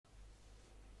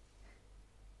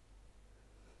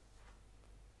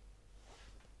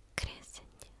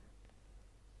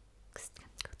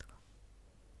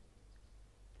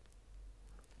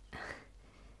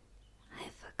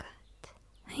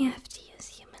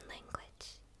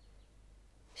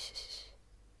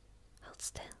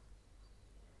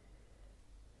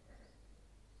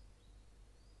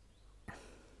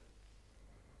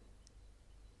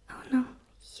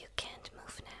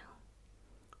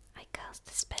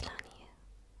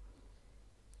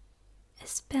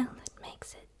spell that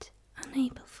makes it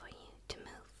unable for you to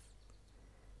move.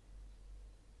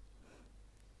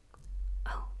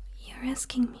 Oh, you're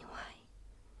asking me why?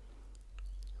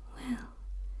 Well,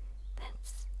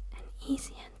 that's an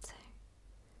easy answer.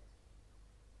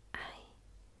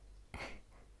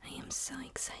 I am so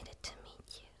excited to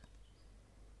meet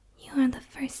you. You are the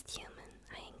first human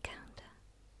I encounter.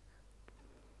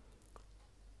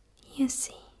 You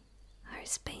see, our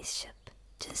spaceship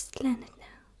just landed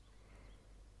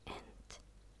now, and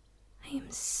I am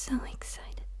so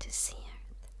excited to see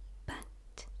Earth,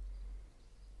 but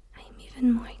I am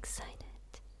even more excited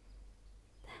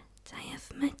that I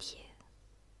have met you.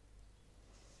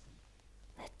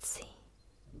 Let's see.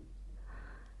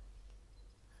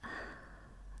 Wow.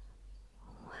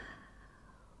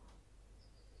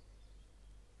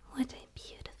 What a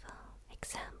beautiful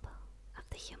example of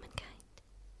the humankind.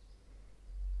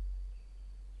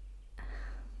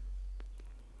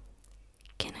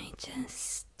 Can I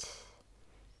just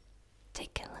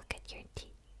take a look at your teeth?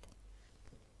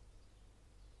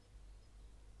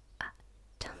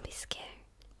 Don't be scared.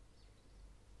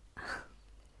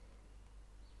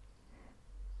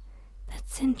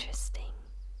 That's interesting.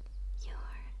 Your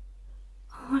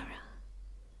aura.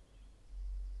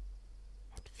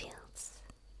 It feels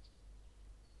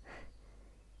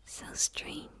so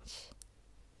strange.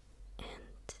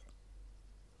 And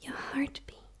your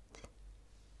heartbeat.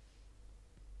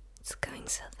 It's going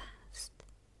so fast.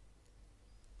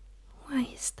 Why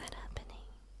is that happening?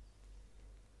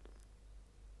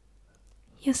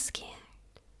 You're scared.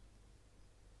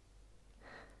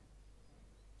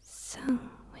 So,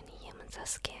 when humans are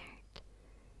scared,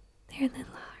 their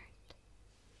little heart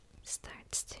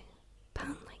starts to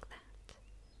pound like that.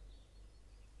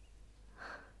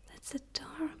 That's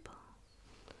adorable.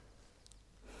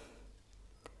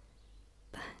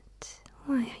 But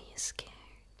why are you scared?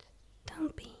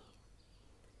 Don't be.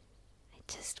 I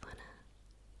just wanna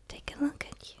take a look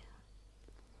at you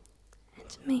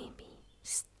and maybe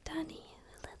study you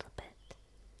a little bit.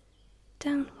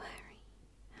 Don't worry,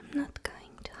 I'm not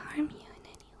going to harm you in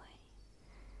any way.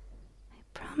 I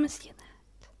promise you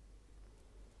that.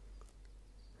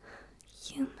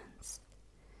 Humans,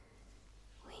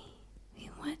 we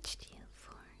watched you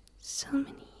for so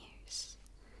many years,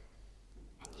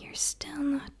 and you're still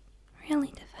not really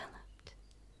developed.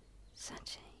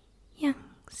 Such a young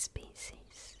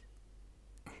species.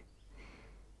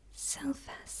 So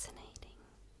fascinating.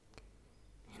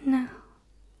 And now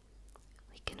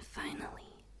we can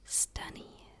finally study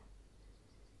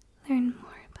you, learn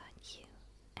more about you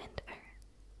and Earth.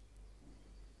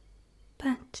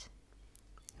 But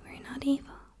we're not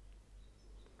evil.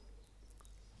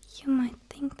 You might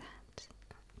think that,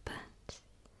 but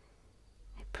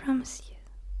I promise you,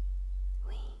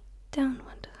 we don't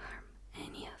want to harm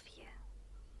any of you.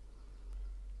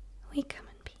 We come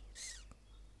in peace.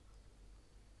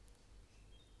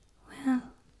 Well,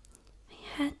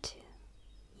 I had to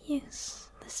use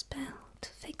the spell to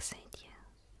fixate you,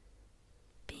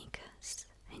 because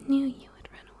I knew you would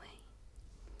run away,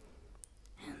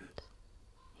 and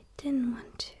I didn't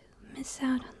want to miss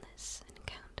out on this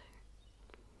encounter.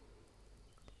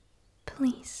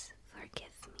 Please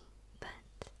forgive me,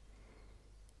 but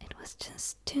it was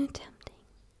just too tempting.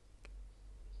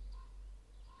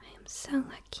 I am so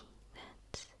lucky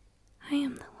that I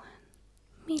am the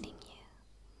one meeting you.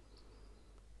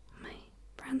 My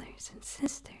brothers and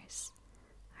sisters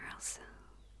are also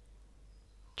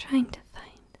trying to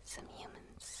find some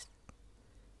humans.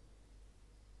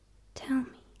 Tell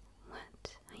me,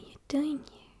 what are you doing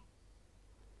here?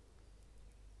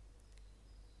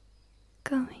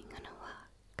 Going on a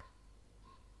walk.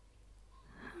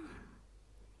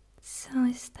 So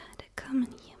is that a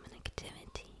common human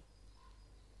activity?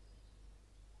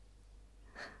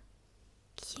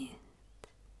 Cute.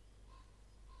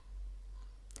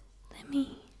 Let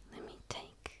me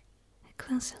take a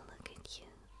closer look at you.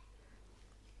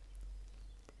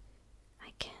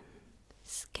 I can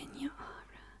scan your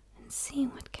aura and see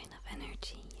what kind of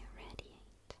energy you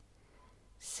radiate.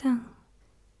 So,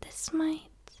 this might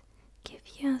give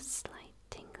you a slight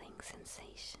tingling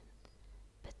sensation,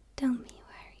 but don't be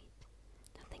worried.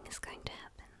 Nothing is going to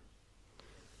happen.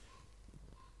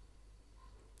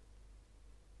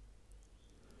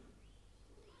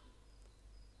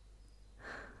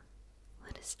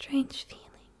 What a strange feeling.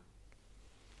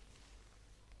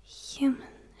 Human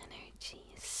energy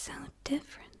is so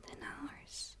different than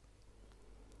ours.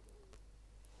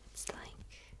 It's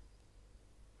like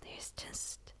there's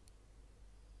just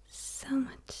so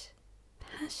much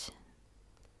passion.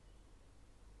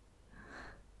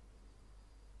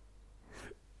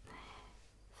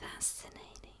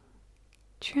 Fascinating.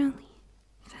 truly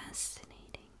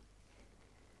fascinating.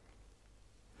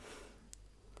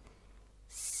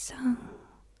 So,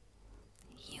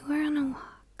 you were on a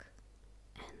walk,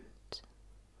 and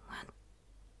what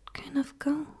kind of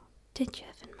goal did you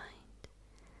have in mind?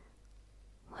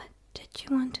 What did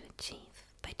you want to achieve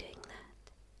by doing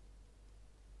that?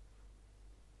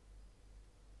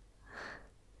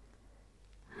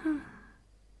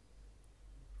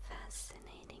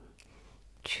 Fascinating.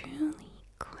 Truly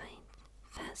quite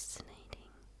fascinating.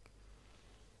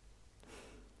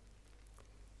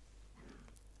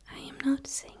 I am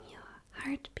noticing your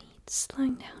heartbeat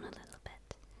slowing down a little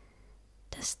bit.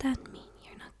 Does that mean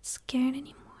you're not scared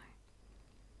anymore?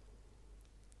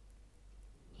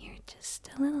 You're just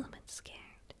a little bit scared.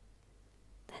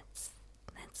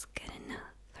 That's good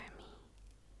enough for me.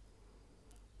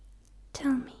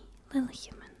 Tell me, little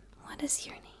human, what is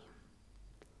your name?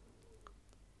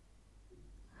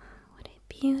 What a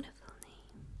beautiful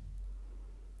name.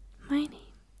 My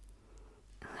name?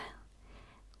 Well,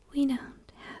 we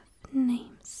don't have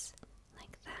names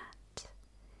like that.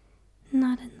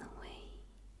 Not in the way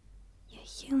you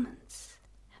humans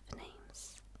have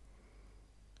names.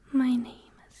 My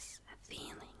name is a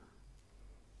feeling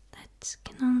that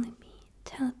can only be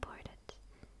teleported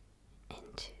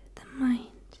into the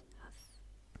mind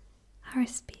of our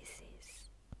species.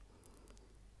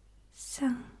 So,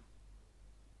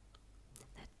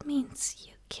 that means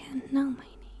you can't know my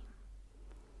name.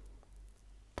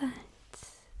 But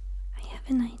I have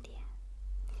an idea.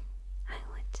 I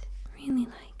would really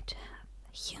like to have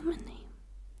a human name.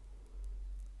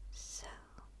 So,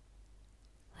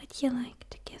 would you like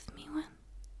to give me one?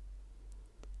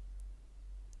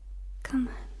 Come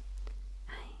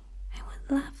on. I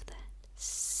would love that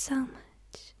so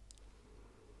much.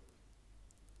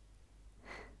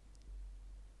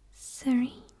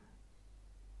 Serene.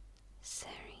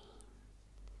 Serene.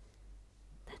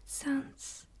 That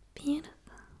sounds beautiful.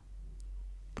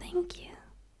 Thank you.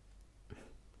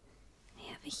 I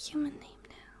have a human name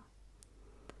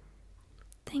now.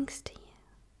 Thanks to you.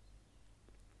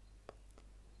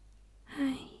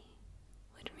 I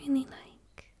would really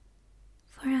like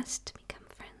for us to become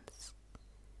friends.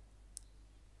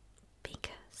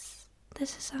 Because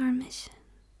this is our mission.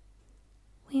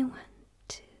 We want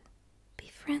to be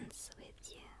friends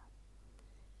with you.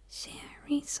 Share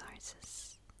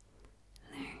resources.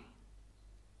 Learn.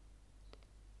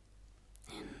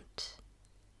 And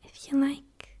if you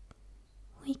like,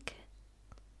 we could,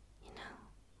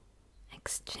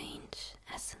 exchange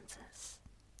essences.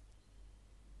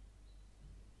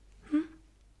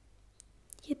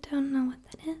 You don't know what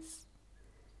that is?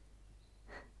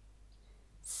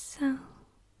 So,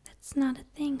 that's not a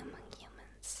thing among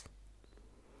humans.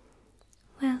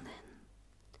 Well then,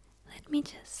 let me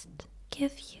just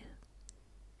give you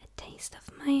a taste of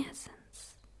my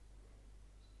essence.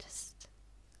 Just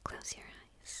close your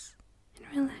eyes and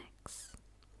relax.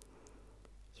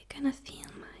 You're gonna feel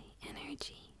my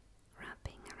energy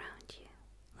wrapping around you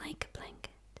like a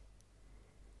blanket.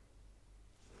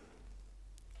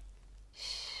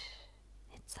 Shh,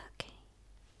 it's okay.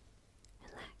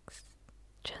 Relax.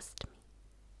 Trust me.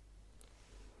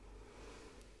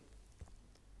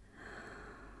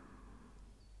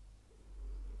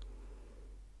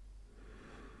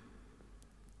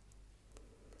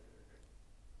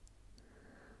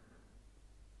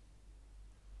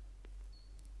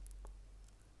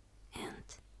 And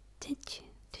did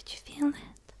you feel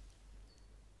that?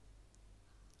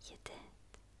 You did.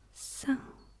 So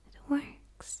it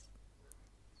works.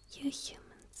 You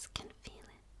humans can feel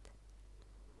it.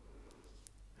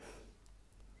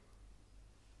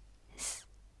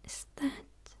 Is that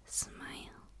a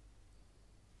smile?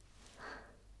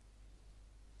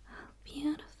 How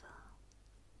beautiful.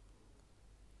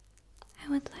 I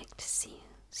would like to see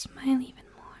you smile even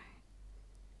more.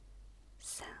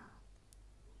 So,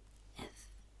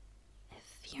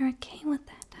 if you're okay with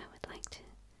that, I would like to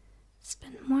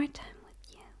spend more time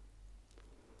with you.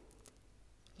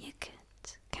 You could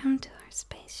come to our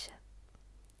spaceship,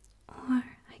 or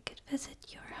I could visit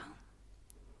your home.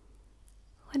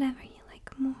 Whatever you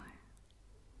like more.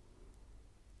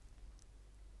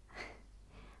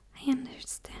 I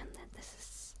understand that this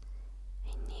is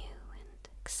a new and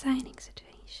exciting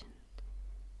situation,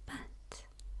 but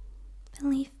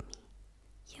believe me,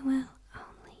 you will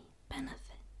only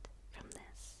benefit from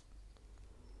this.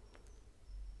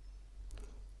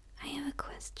 I have a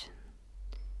question.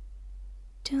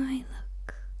 Do I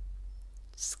look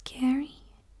scary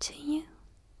to you?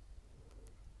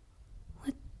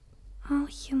 Would all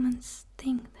humans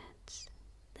think that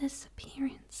this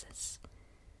appearance is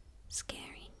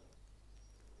scary?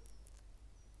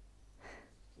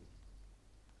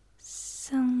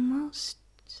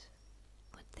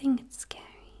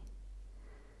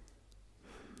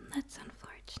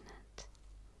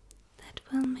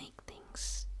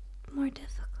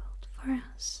 for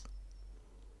us.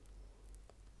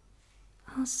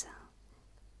 Also,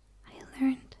 I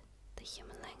learned the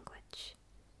human language,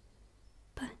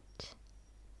 but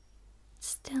it's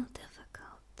still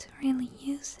difficult to really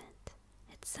use it.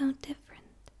 It's so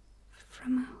different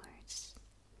from ours.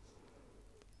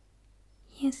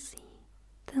 You see,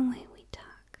 the way we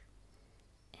talk,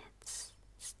 it's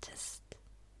just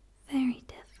very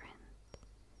different.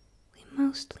 We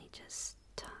mostly just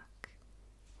talk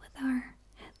with our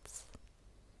heads.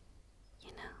 You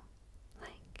know,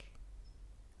 like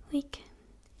we can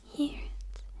hear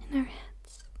it in our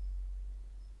heads,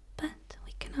 but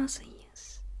we can also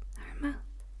use our mouth.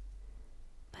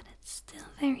 But it's still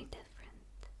very different.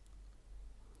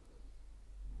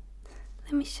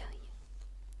 Let me show you.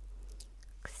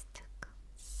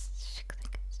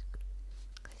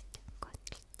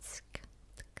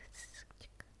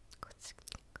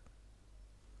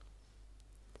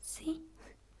 See?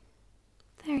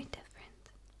 Very different.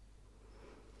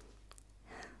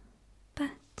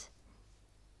 But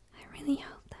I really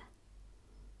hope that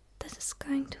this is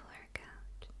going to work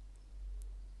out.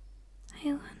 I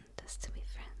want us to be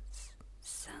friends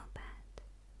so bad.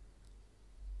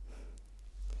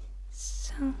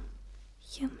 So,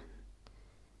 human,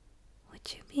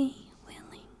 would you be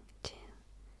willing to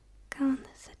go on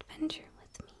this adventure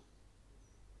with me?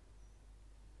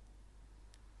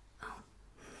 Oh,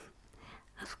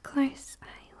 of course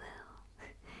I will.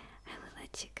 I will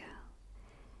let you go.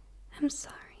 I'm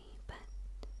sorry, but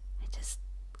I just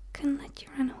couldn't let you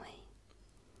run away.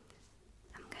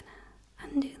 I'm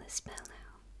gonna undo the spell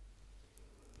now.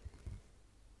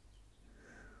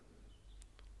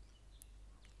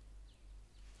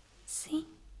 See?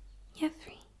 You're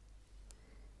free.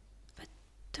 But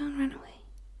don't run away.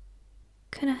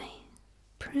 Could I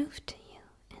prove to you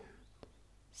in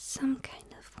some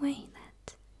kind of way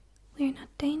that we're not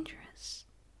dangerous?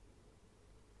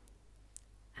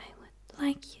 I would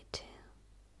like you to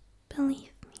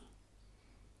believe me,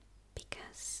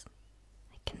 because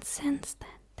I can sense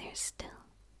that there's still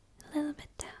a little bit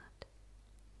doubt.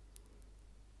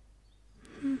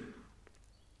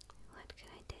 What could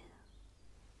I do?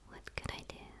 What could I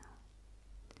do?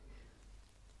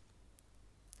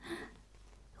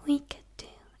 We could do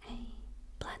a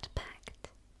blood pact.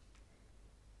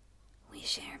 We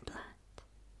share blood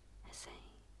as a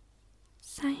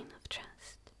sign of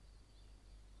trust.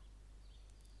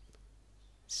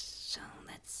 So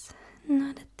that's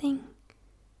not a thing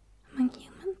among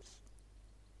humans?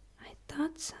 I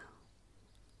thought so.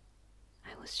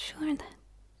 I was sure that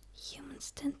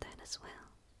humans did that as well.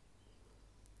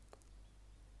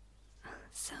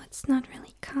 So it's not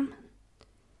really common.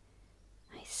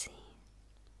 I see.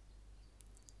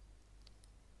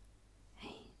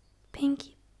 A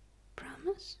pinky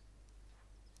promise?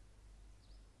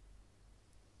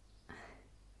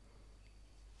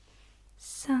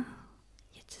 So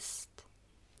you just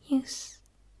use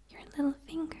your little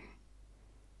finger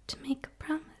to make a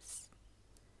promise.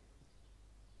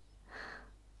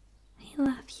 I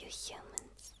love you,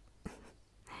 humans.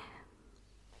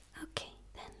 Okay,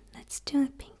 then let's do a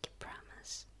pinky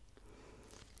promise.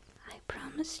 I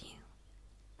promise you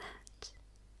that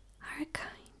our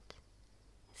kind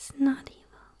is not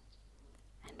evil,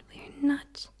 and we're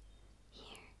not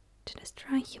here to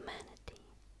destroy humanity.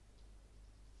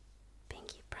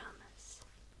 Pinky promise.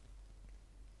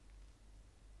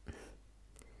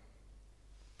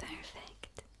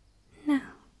 Perfect.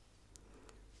 Now,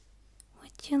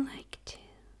 would you like to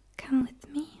come with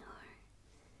me, or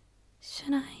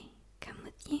should I come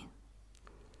with you?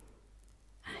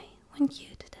 I want you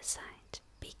to decide,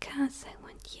 because I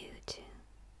want you to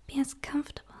be as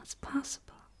comfortable as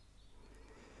possible.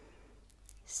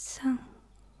 So,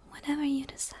 whatever you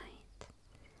decide,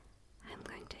 I'm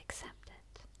going to accept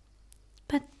it.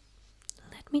 But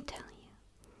let me tell you,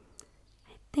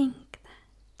 I think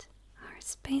that our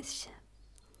spaceship